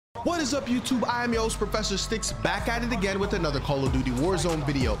is up, YouTube? I am your host, ProfessorStix, back at it again with another Call of Duty Warzone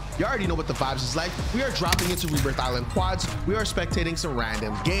video. You already know what the vibes is like. We are dropping into Rebirth Island quads. We are spectating some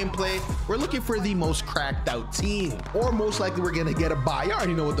random gameplay. We're looking for the most cracked out team, or most likely we're gonna get a buy. You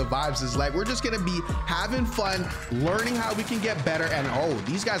already know what the vibes is like. We're just gonna be having fun, learning how we can get better. And oh,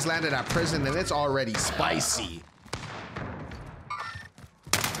 these guys landed at prison and it's already spicy.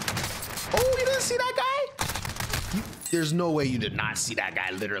 Oh, you didn't see that guy? There's no way you did not see that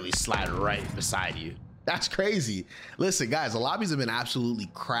guy literally slide right beside you. That's crazy. Listen, guys, the lobbies have been absolutely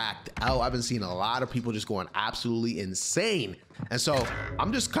cracked out. I've been seeing a lot of people just going absolutely insane. And so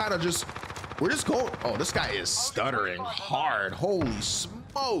I'm just kind of we're just going. Oh, this guy is stuttering hard. Holy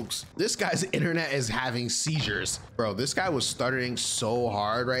smokes. This guy's internet is having seizures. Bro, this guy was stuttering so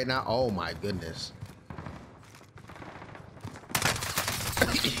hard right now. Oh my goodness.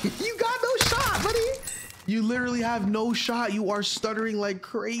 You got no shot, buddy. You literally have no shot. You are stuttering like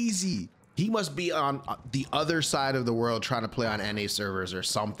crazy. He must be on the other side of the world trying to play on NA servers or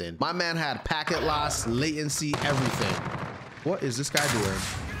something. My man had packet loss, latency, everything. What is this guy doing?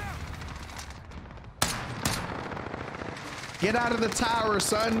 Get out of the tower,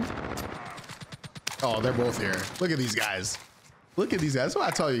 son. Oh, they're both here. Look at these guys. Look at these guys. That's what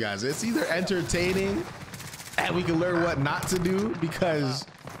I tell you guys. It's either entertaining and we can learn what not to do, because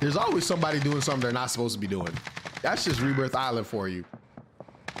there's always somebody doing something they're not supposed to be doing. That's just Rebirth Island for you.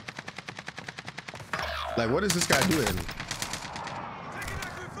 Like, what is this guy doing?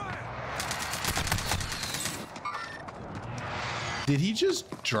 Did he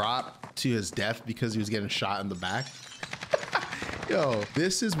just drop to his death because he was getting shot in the back? Yo,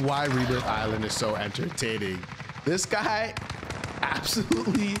 this is why Rebirth Island is so entertaining. This guy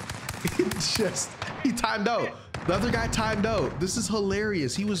absolutely he timed out. The other guy timed out. This is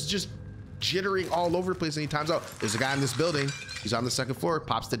hilarious. He was just jittering all over the place and he times out. There's a guy in this building. He's on the second floor.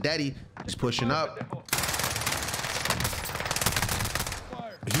 Pops to Daddy. He's pushing up.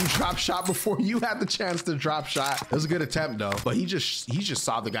 He dropped shot before you had the chance to drop shot. It was a good attempt though, but he just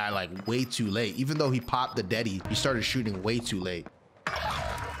saw the guy like way too late. Even though he popped the Daddy, he started shooting way too late.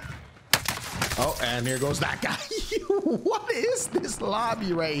 Oh, and here goes that guy. What is this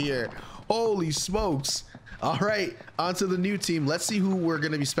lobby right here? Holy smokes. All right, on to the new team. Let's see who we're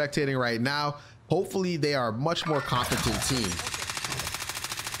going to be spectating right now. Hopefully they are a much more competent team.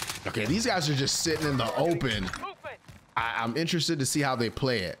 Okay, these guys are just sitting in the open. I'm interested to see how they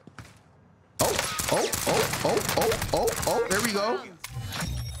play it. Oh, there we go.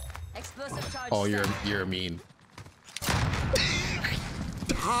 Oh, you're mean.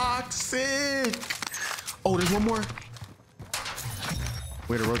 Toxic. Oh, there's one more.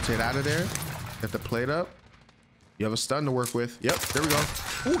 Way to rotate out of there. Get the plate up. You have a stun to work with. Yep, there we go.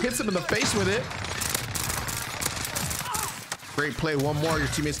 Ooh, hits him in the face with it. Great play. One more. Your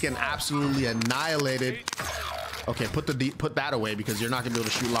teammate's getting absolutely annihilated. Okay, put that away because you're not gonna be able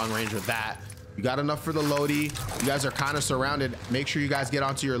to shoot long range with that. You got enough for the loadie. You guys are kind of surrounded. Make sure you guys get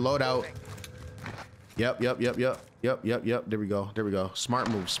onto your loadout. Yep. There we go. Smart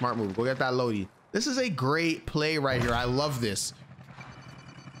move. Go get that loadie. This is a great play right here. I love this.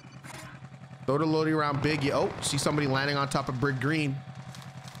 Throw the loadie around big. Oh, see somebody landing on top of brick green.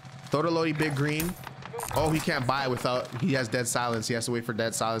 Throw the loadie big green. Oh, he can't buy without, he has dead silence. He has to wait for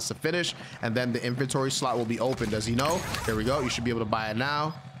dead silence to finish, and then the inventory slot will be open. Does he know? There we go. You should be able to buy it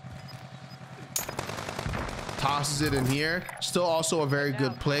now. Tosses it in here. Still also a very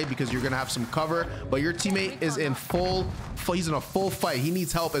good play because you're gonna have some cover, but your teammate is in he's in a full fight. He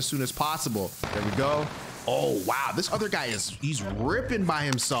needs help as soon as possible. There we go. Oh wow, this other guy he's ripping by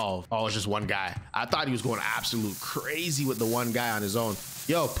himself. Oh, it's just one guy. I thought he was going absolute crazy with the one guy on his own.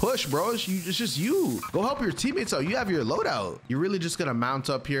 Yo, push, bro. It's just you. Go help your teammates out. You have your loadout. You're really just gonna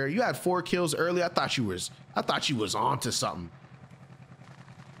mount up here. You had 4 kills early. I thought you was onto something.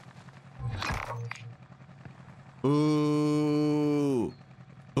 Ooh,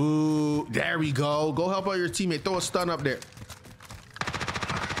 there we go. Go help out your teammate. Throw a stun up there.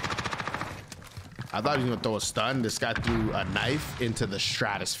 I thought he was gonna throw a stun. This guy threw a knife into the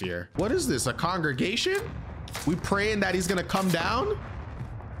stratosphere. What is this, a congregation? We praying that he's gonna come down?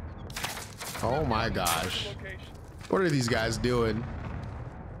 Oh my gosh. What are these guys doing?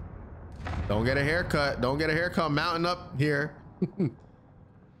 Don't get a haircut. Don't get a haircut mounting up here.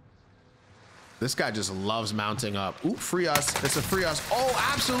 This guy just loves mounting up. Ooh, free us. It's a free us. Oh,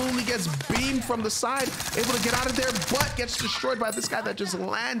 absolutely gets beamed from the side. Able to get out of there, but gets destroyed by this guy that just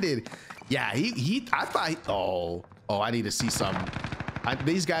landed. Yeah, I thought, I need to see some.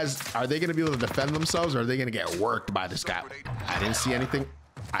 These guys, are they gonna be able to defend themselves, or are they gonna get worked by this guy? I didn't see anything.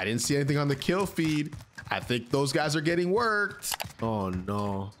 I didn't see anything on the kill feed. I think those guys are getting worked. Oh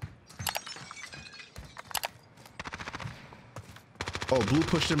no. Oh, Blue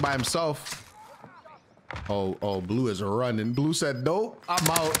pushed in by himself. Oh, Blue is running. Blue said, nope, I'm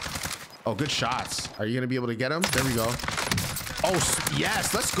out. Oh, good shots. Are you gonna be able to get him? There we go. Oh,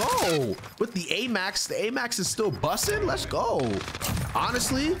 yes, let's go. With the AMAX, the AMAX is still busting. Let's go.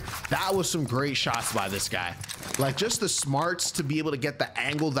 Honestly, that was some great shots by this guy. Like, just the smarts to be able to get the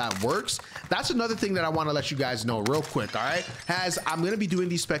angle that works. That's another thing that I want to let you guys know real quick, all right? As I'm going to be doing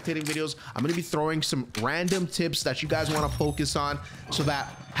these spectating videos, I'm going to be throwing some random tips that you guys want to focus on so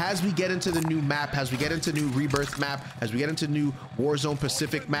that as we get into the new map, as we get into new Rebirth map, as we get into new Warzone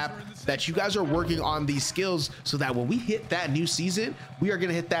Pacific map, that you guys are working on these skills so that when we hit that new season, we are going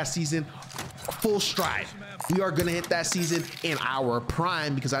to hit that season full stride. We are going to hit that season in our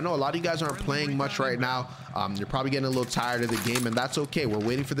prime, because I know a lot of you guys aren't playing much right now. You're probably getting a little tired of the game, and that's okay. We're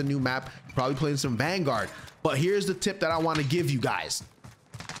waiting for the new map. You're probably playing some Vanguard. But here's the tip that I want to give you guys.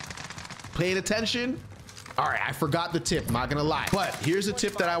 Paying attention? All right, I forgot the tip, I'm not gonna lie. But here's a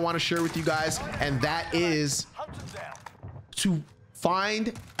tip that I want to share with you guys, and that is to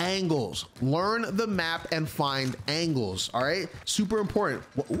find angles. Learn the map and find angles, all right? Super important.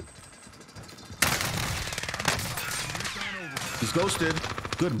 He's ghosted.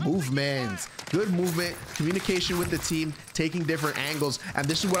 Good movement. Good movement, communication with the team, taking different angles. And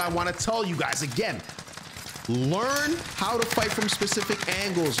this is what I want to tell you guys again. Learn how to fight from specific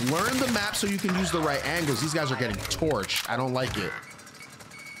angles. Learn the map so you can use the right angles. These guys are getting torched. I don't like it.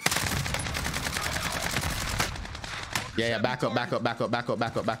 Yeah, back up, back up, back up, back up,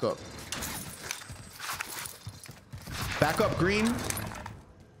 back up, back up. Back up, Green.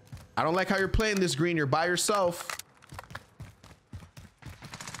 I don't like how you're playing this, Green. You're by yourself.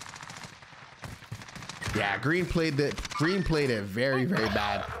 Yeah, Green played it very, very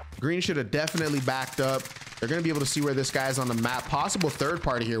bad. Green should have definitely backed up. They're going to be able to see where this guy's on the map. Possible third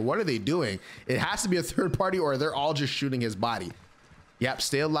party here. What are they doing? It has to be a third party, or they're all just shooting his body. Yep,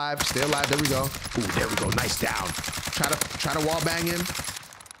 stay alive, stay alive. There we go. Ooh, there we go. Nice down. Try to wall bang him.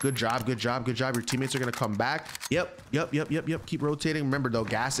 Good job, good job, good job. Your teammates are going to come back. Yep. Keep rotating. Remember, though,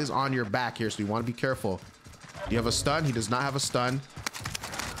 gas is on your back here, so you want to be careful. Do you have a stun? He does not have a stun.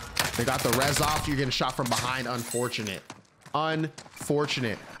 They got the res off. You're getting shot from behind. Unfortunate.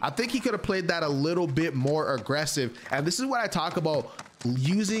 Unfortunate. I think he could have played that a little bit more aggressive. And this is what I talk about,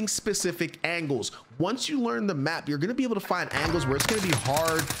 using specific angles. Once you learn the map, you're going to be able to find angles where it's going to be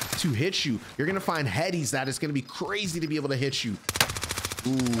hard to hit you. You're going to find headies that it's going to be crazy to be able to hit you.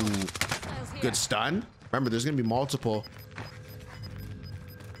 Ooh, good stun. Remember, there's going to be multiple.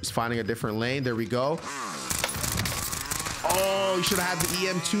 He's finding a different lane. There we go. Oh, you should have had the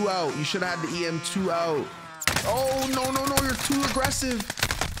EM2 out. You should have had the EM2 out. Oh, no, you're too aggressive.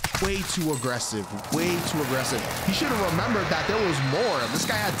 Way too aggressive. Way too aggressive. He should have remembered that there was more. This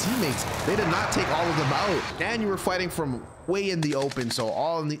guy had teammates. They did not take all of them out. And you were fighting from way in the open. So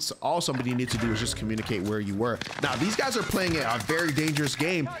all somebody needs to do is just communicate where you were. Now, these guys are playing a very dangerous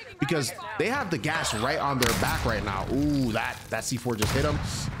game because they have the gas right on their back right now. Ooh, that C4 just hit him.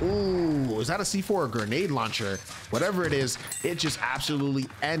 Ooh, is that a C4 or grenade launcher? Whatever it is, it just absolutely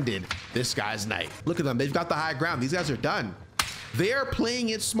ended this guy's night. Look at them. They've got the high ground. These guys are done. They are playing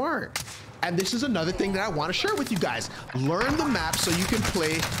it smart. And this is another thing that I want to share with you guys. Learn the map so you can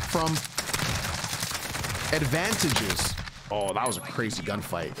play from advantages. Oh, that was a crazy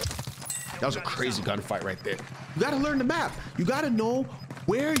gunfight. That was a crazy gunfight right there. You got to learn the map. You got to know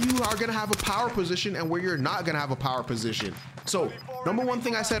where you are going to have a power position and where you're not going to have a power position. So, number one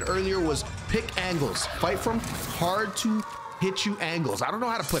thing I said earlier was pick angles. Fight from hard to hit you angles. I don't know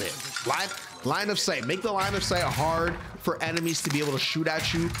how to put it. Line of sight. Make the line of sight hard for enemies to be able to shoot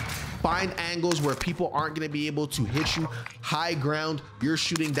at you. Find angles where people aren't going to be able to hit you. High ground. You're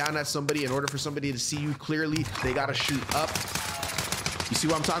shooting down at somebody. In order for somebody to see you clearly, they got to shoot up. You see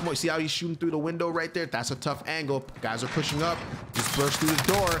what I'm talking about? You see how he's shooting through the window right there? That's a tough angle. Guys are pushing up. Just burst through the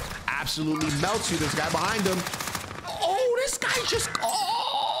door. Absolutely melts you. There's a guy behind him. Oh,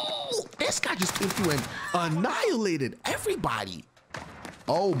 this guy just came through and annihilated everybody.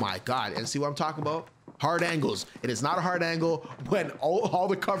 Oh my God. And see what I'm talking about? Hard angles. It is not a hard angle when all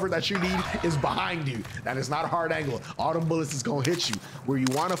the cover that you need is behind you. That is not a hard angle. All them bullets is gonna hit you. Where you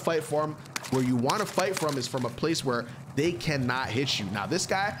want to fight from, is from a place where they cannot hit you. Now this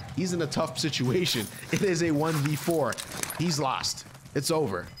guy, he's in a tough situation. It is a 1v4. He's lost. It's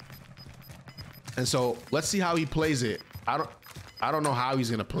over. And so let's see how he plays it. I don't know how he's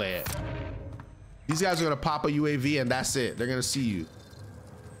gonna play it. These guys are gonna pop a UAV and that's it. They're gonna see you.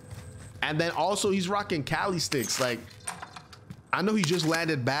 And then also he's rocking Cali sticks. Like, I know he just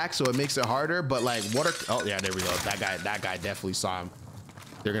landed back, so it makes it harder, but like oh yeah, there we go. That guy definitely saw him.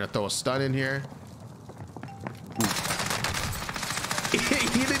 They're gonna throw a stun in here. Ooh. He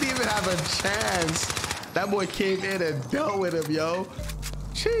didn't even have a chance. That boy came in and dealt with him, yo.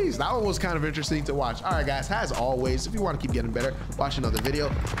 Jeez, that one was kind of interesting to watch. All right, guys, as always, if you want to keep getting better, watch another video,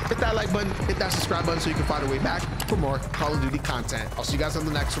 hit that like button, hit that subscribe button so you can find a way back for more Call of Duty content. I'll see you guys on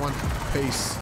the next one. Peace.